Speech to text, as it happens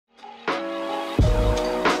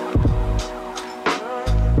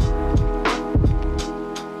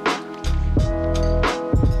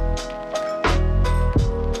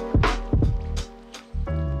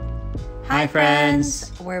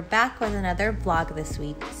friends! We're back with another vlog this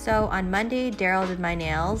week. So on Monday, Daryl did my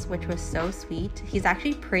nails, which was so sweet. He's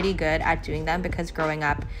actually pretty good at doing them because growing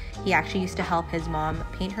up, he actually used to help his mom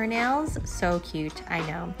paint her nails. So cute, I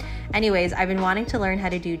know. Anyways, I've been wanting to learn how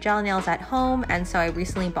to do gel nails at home, and so I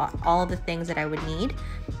recently bought all of the things that I would need.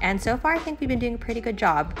 And so far, I think we've been doing a pretty good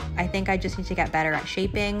job. I think I just need to get better at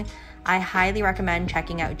shaping. I highly recommend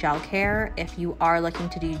checking out Gel Care if you are looking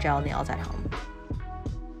to do gel nails at home.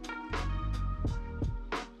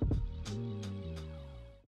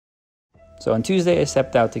 So on Tuesday, I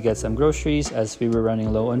stepped out to get some groceries as we were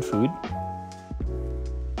running low on food.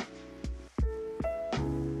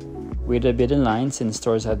 Waited a bit in line since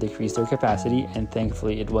stores have decreased their capacity, and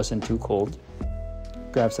thankfully it wasn't too cold.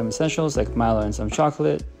 Grabbed some essentials like Milo and some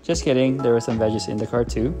chocolate. Just kidding, there were some veggies in the car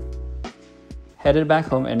too. Headed back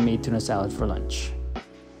home and made tuna salad for lunch.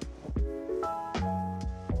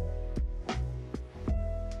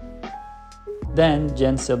 Then,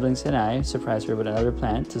 Jen's siblings and I surprised her with another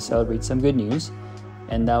plant to celebrate some good news,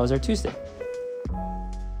 and that was our Tuesday.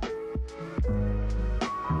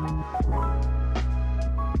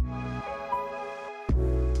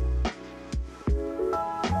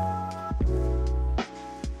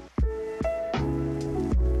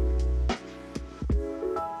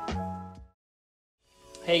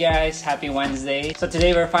 Hey guys, happy Wednesday. So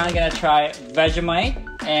today we're finally gonna try Vegemite,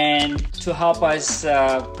 and to help us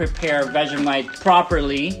prepare Vegemite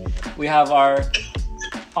properly, we have our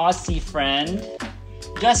Aussie friend,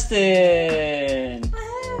 Justin,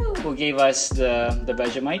 who gave us the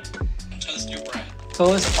Vegemite. Toast your bread.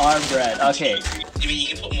 Toast our bread, okay. I mean, you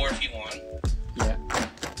can put more if you want. Yeah.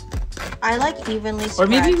 I like evenly spread. Or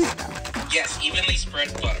maybe we... Yes, evenly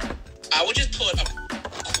spread butter. I would just put a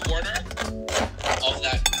quarter of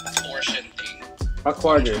that portion thing. A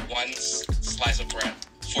quarter. One slice of bread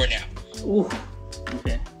for now. Ooh.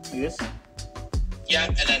 Okay. Like this? Yeah,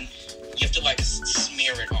 and then you have to like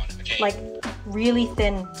smear it on, okay? Like really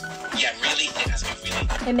thin. Yeah, really thin. It has to be really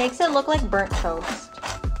thin. It makes it look like burnt toast.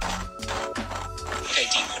 Okay,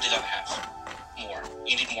 Dean, put it on half. More.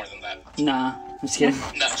 You need more than that. Nah, I'm just kidding.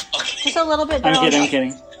 No, okay. Just a little bit. I'm Daryl. kidding, I'm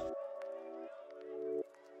kidding.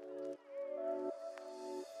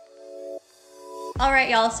 Alright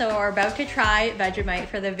y'all, so we're about to try Vegemite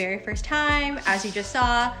for the very first time. As you just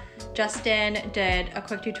saw, Justin did a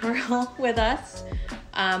quick tutorial with us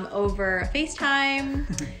over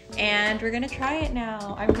FaceTime, and we're gonna try it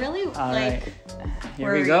now. I'm really Here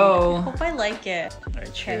worried. we go. I hope I like it.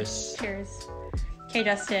 Alright, cheers. Okay, cheers. Okay,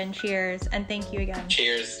 Justin, cheers, and thank you again.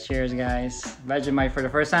 Cheers. Cheers, guys. Vegemite for the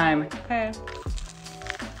first time. Okay.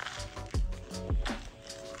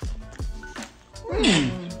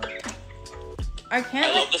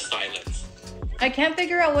 I love the silence. I can't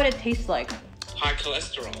figure out what it tastes like. High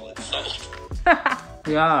cholesterol, it's salt.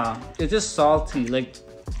 Yeah, it's just salty, like...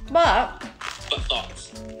 But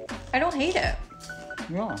thoughts? I don't hate it.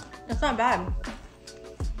 Yeah. It's not bad.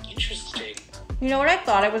 Interesting. You know what I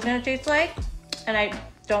thought it was gonna taste like? And I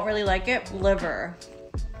don't really like it? Liver.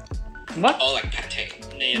 What? Oh, like pate.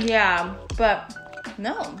 Yeah, but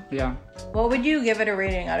no. Yeah. What would you give it a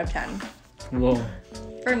rating out of 10? Whoa.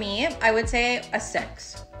 For me, I would say a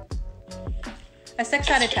 6. A 6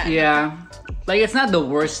 out of 10. Yeah. Like, it's not the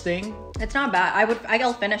worst thing. It's not bad.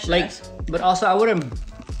 I'll finish Like, this. but also I wouldn't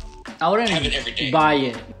Have it every day. buy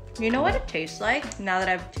it. You know what it tastes like now that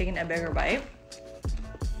I've taken a bigger bite?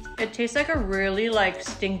 It tastes like a really like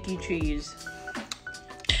stinky cheese.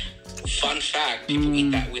 Fun fact, people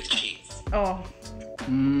eat that with cheese. Oh,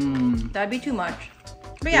 that'd be too much.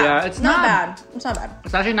 But Yeah, yeah, it's not not- bad. It's not bad.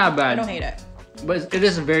 It's actually not bad. I don't hate it. But it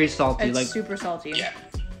is very salty. It's like, super salty. Yeah.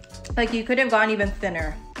 Like you could have gone even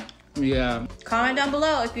thinner. yeah. Comment down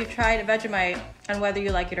below if you've tried Vegemite and whether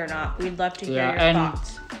you like it or not. We'd love to hear Yeah, your and-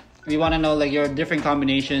 thoughts. We want to know like your different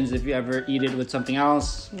combinations if you ever eat it with something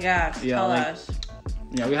else. Yes, Yeah, tell like- us.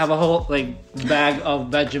 Yeah, we have a whole like bag of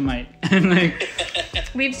Vegemite. And like,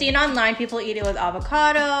 We've seen online people eat it with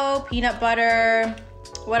avocado, peanut butter.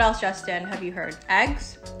 What else, Justin? Have you heard?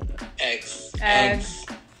 Eggs? Eggs.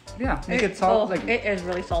 yeah, make it salt. Like, it is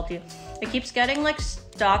really salty. It keeps getting like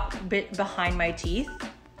stuck bit behind my teeth.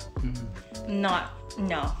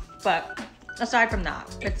 No, but aside from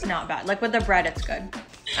that, it's not bad. Like with the bread, it's good.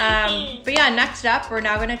 But yeah, next up, we're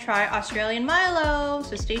now gonna try Australian Milo,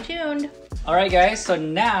 so stay tuned. Alright guys, so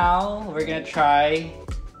now we're gonna try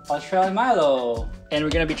Australian Milo. And we're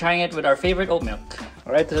gonna be trying it with our favorite oat milk.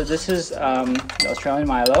 Alright, so this is the Australian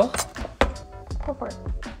Milo. Go for it.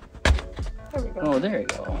 There we go. Oh, there you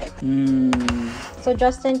go. So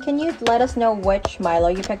Justin, can you let us know which Milo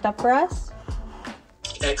you picked up for us?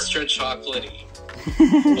 Extra chocolatey.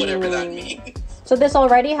 Whatever that means. So this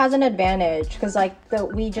already has an advantage because like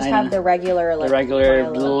we just have the regular like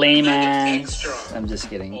Milo. lame ass. I'm just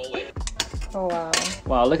kidding. Oh wow.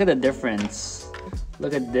 Wow, look at the difference.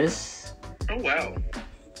 Look at this. Oh wow.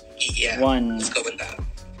 Yeah. One. Let's go with that.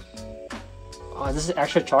 Oh, this is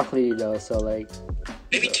extra chocolatey though, so like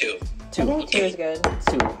Maybe two. I think 2 is good.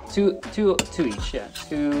 Two each, yeah.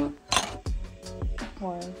 2.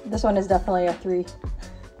 1. This one is definitely a 3.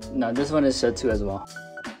 No, this one is a 2 as well.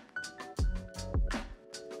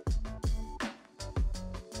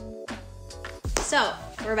 So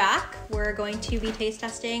we're back. We're going to be taste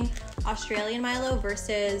testing Australian Milo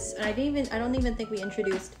versus, and I don't even think we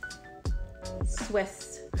introduced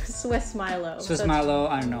Swiss Milo. Swiss Milo,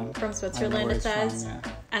 I don't know. From Switzerland it says, from,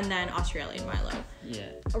 yeah. And then Australian Milo. Yeah.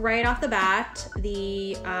 Right off the bat,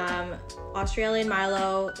 the Australian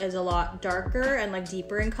Milo is a lot darker and like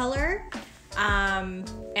deeper in color.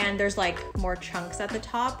 And there's like more chunks at the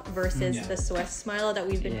top versus the Swiss Milo that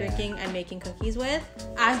we've been drinking and making cookies with.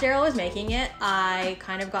 As Daryl was making it, I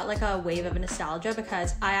kind of got like a wave of nostalgia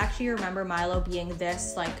because I actually remember Milo being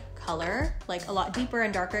this like color, like a lot deeper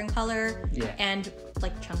and darker in color and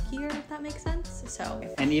like chunkier, if that makes sense. So,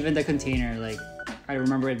 and even the container, like I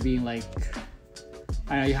remember it being like,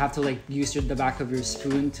 I know you have to like use the back of your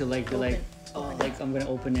spoon to like be like, oh, like I'm gonna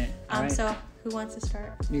open it. Right? So who wants to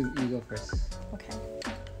start? You go first. Okay.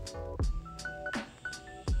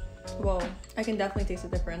 Whoa, I can definitely taste the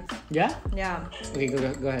difference. Yeah? Yeah. Okay, go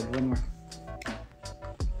ahead. One more.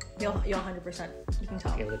 You'll 100%. You can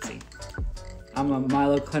tell. Okay, let's see. I'm a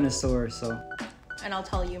Milo connoisseur, so. And I'll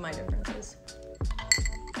tell you my differences.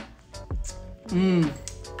 Mmm.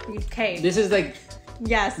 Okay. This is like.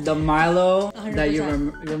 Yes. The Milo 100%. that you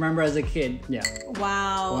remember as a kid. Yeah.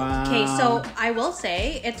 Wow. Okay, so I will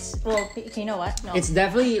say it's, well, you know what? No. It's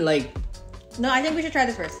definitely like. No, I think we should try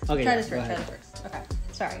this first. Okay. Try this first. Okay.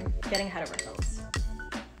 Sorry. Getting ahead of ourselves.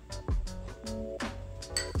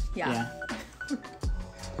 Yeah.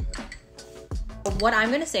 What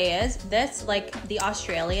I'm gonna say is this, like the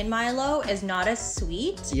Australian Milo is not as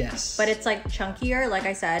sweet. Yes. But it's like chunkier, like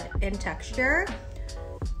I said, in texture.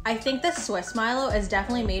 I think the Swiss Milo is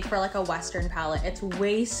definitely made for like a Western palate. It's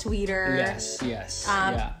way sweeter. Yes.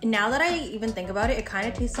 Now that I even think about it, it kind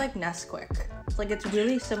of tastes like Nesquik. It's like it's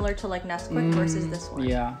really similar to like Nesquik versus this one.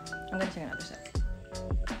 Yeah. I'm gonna take another sip.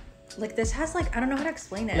 Like this has like, I don't know how to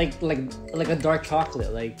explain it. Like a dark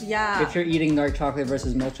chocolate. Like if you're eating dark chocolate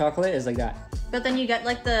versus milk chocolate, it's like that. But then you get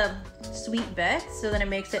like the sweet bits, so then it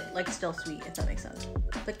makes it like still sweet, if that makes sense.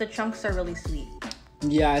 Like the chunks are really sweet.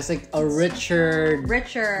 Yeah, it's like a richer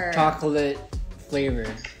chocolate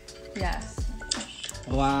flavor. Yes.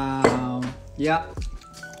 Wow. Yeah.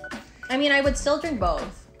 I mean, I would still drink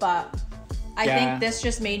both, but I think this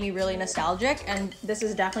just made me really nostalgic, and this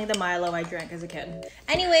is definitely the Milo I drank as a kid.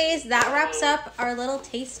 Anyways, that wraps up our little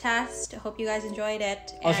taste test. Hope you guys enjoyed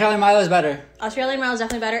it. Australian Milo is better. Australian Milo is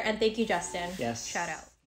definitely better, and thank you, Justin. Yes. Shout out.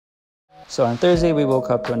 So on Thursday, we woke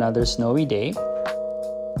up to another snowy day.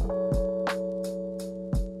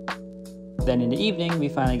 Then in the evening, we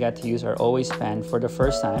finally got to use our always pan for the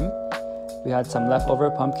first time. We had some leftover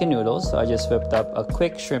pumpkin noodles, so I just whipped up a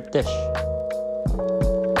quick shrimp dish.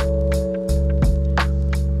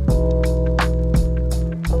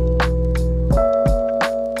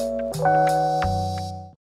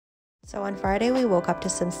 So on Friday, we woke up to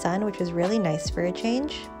some sun, which was really nice for a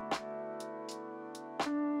change.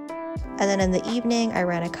 And then in the evening, I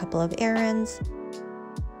ran a couple of errands.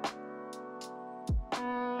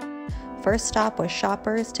 First stop was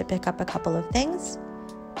Shoppers to pick up a couple of things.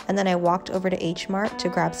 And then I walked over to H Mart to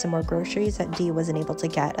grab some more groceries that Dee wasn't able to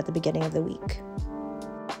get at the beginning of the week.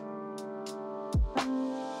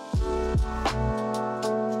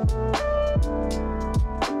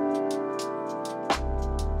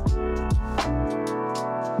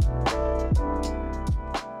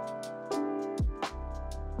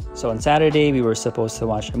 So on Saturday, we were supposed to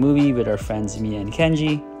watch a movie with our friends Mia and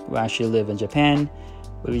Kenji, who actually live in Japan,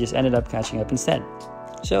 but we just ended up catching up instead.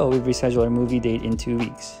 So we've rescheduled our movie date in 2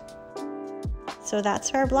 weeks. So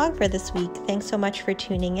that's our vlog for this week. Thanks so much for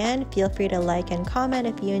tuning in. Feel free to like and comment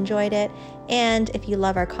if you enjoyed it. And if you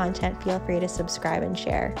love our content, feel free to subscribe and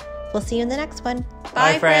share. We'll see you in the next one.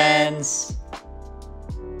 Bye friends!